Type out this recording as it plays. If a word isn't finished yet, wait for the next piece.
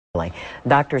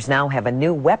Doctors now have a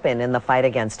new weapon in the fight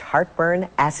against heartburn,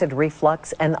 acid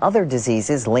reflux, and other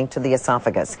diseases linked to the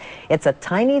esophagus. It's a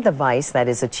tiny device that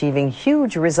is achieving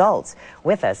huge results.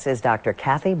 With us is Dr.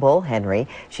 Kathy Bull-Henry.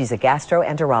 She's a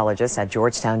gastroenterologist at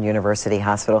Georgetown University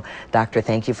Hospital. Doctor,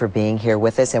 thank you for being here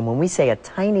with us. And when we say a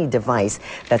tiny device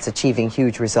that's achieving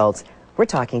huge results, we're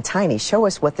talking tiny. Show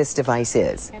us what this device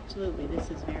is. Absolutely,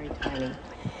 this is very tiny.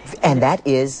 And that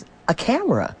is a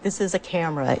camera. This is a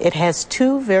camera. It has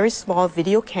two very small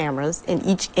video cameras in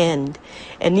each end,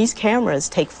 and these cameras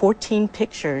take 14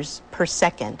 pictures per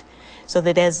second, so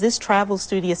that as this travels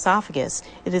through the esophagus,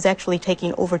 it is actually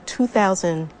taking over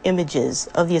 2,000 images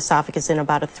of the esophagus in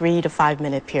about a 3 to 5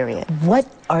 minute period. What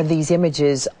are these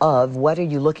images of? What are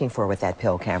you looking for with that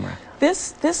pill camera?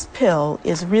 This pill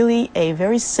is really a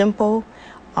very simple,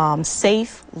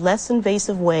 safe, less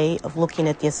invasive way of looking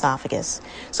at the esophagus.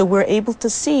 So we're able to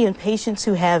see in patients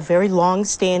who have very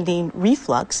long-standing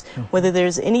reflux whether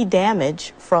there's any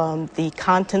damage from the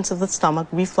contents of the stomach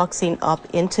refluxing up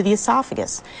into the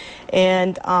esophagus.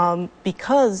 And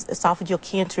because esophageal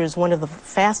cancer is one of the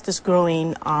fastest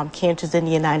growing cancers in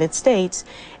the United States,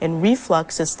 and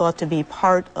reflux is thought to be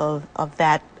part of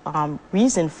that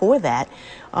reason for that,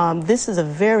 this is a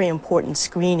very important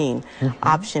screening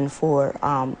option for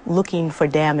looking for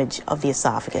damage of the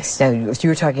esophagus. Now, you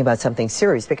were talking about something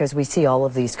serious, because we see all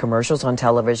of these commercials on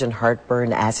television,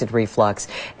 heartburn, acid reflux,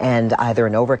 and either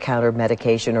an over-counter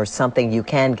medication or something you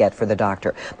can get for the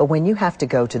doctor. But when you have to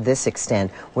go to this extent,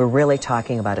 we're really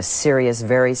talking about a serious,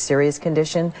 very serious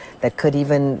condition that could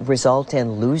even result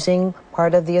in losing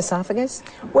part of the esophagus?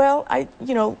 Well,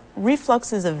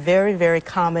 reflux is a very, very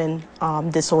common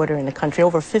disorder in the country.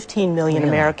 Over 15 million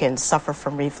Americans suffer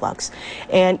from reflux.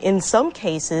 And in some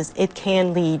cases, it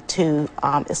can lead to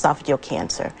esophageal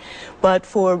cancer. But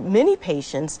for many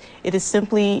patients, it is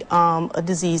simply a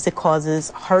disease that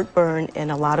causes heartburn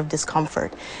and a lot of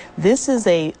discomfort. This is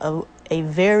a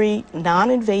very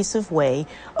non-invasive way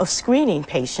of screening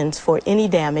patients for any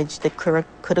damage that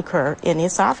could occur in the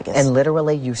esophagus. And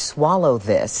literally you swallow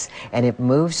this and it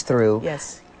moves through.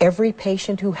 Yes. Every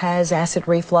patient who has acid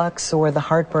reflux or the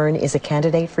heartburn is a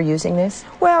candidate for using this?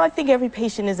 Well, I think every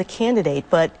patient is a candidate,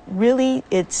 but really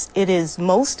it is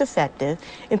most effective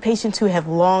in patients who have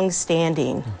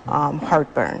long-standing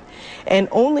heartburn, and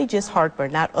only just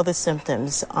heartburn, not other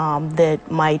symptoms that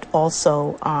might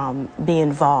also be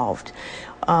involved.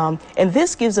 And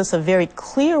this gives us a very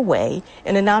clear way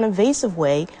and a non-invasive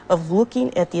way of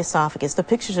looking at the esophagus. The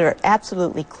pictures are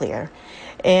absolutely clear.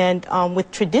 And with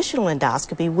traditional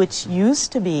endoscopy, which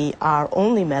used to be our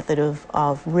only method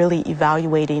of really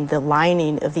evaluating the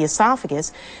lining of the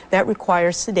esophagus, that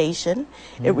requires sedation.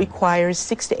 It requires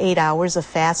 6 to 8 hours of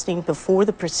fasting before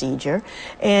the procedure.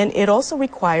 And it also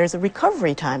requires a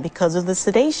recovery time because of the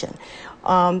sedation.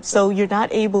 So you're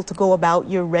not able to go about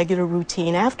your regular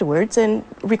routine afterwards, and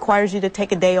requires you to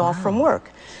take a day off from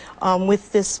work.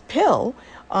 With this pill,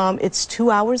 it's 2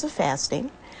 hours of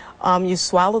fasting. You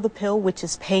swallow the pill, which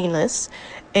is painless,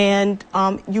 and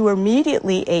you are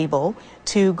immediately able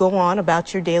to go on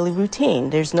about your daily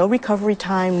routine. There's no recovery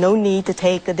time, no need to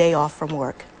take a day off from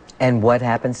work. And what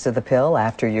happens to the pill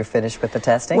after you're finished with the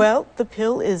testing? Well, the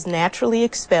pill is naturally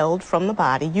expelled from the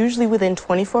body, usually within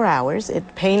 24 hours. It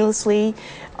painlessly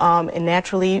and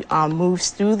naturally moves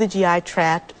through the GI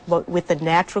tract, but with the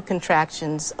natural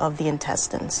contractions of the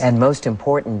intestines. And most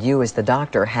important, you as the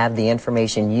doctor have the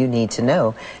information you need to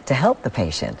know to help the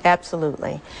patient.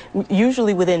 Absolutely.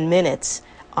 Usually within minutes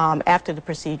after the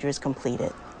procedure is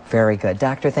completed. Very good.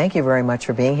 Doctor, thank you very much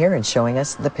for being here and showing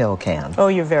us the Pillcam. Oh,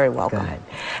 you're very welcome. Good.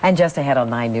 And just ahead on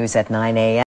 9 News at 9 a.m.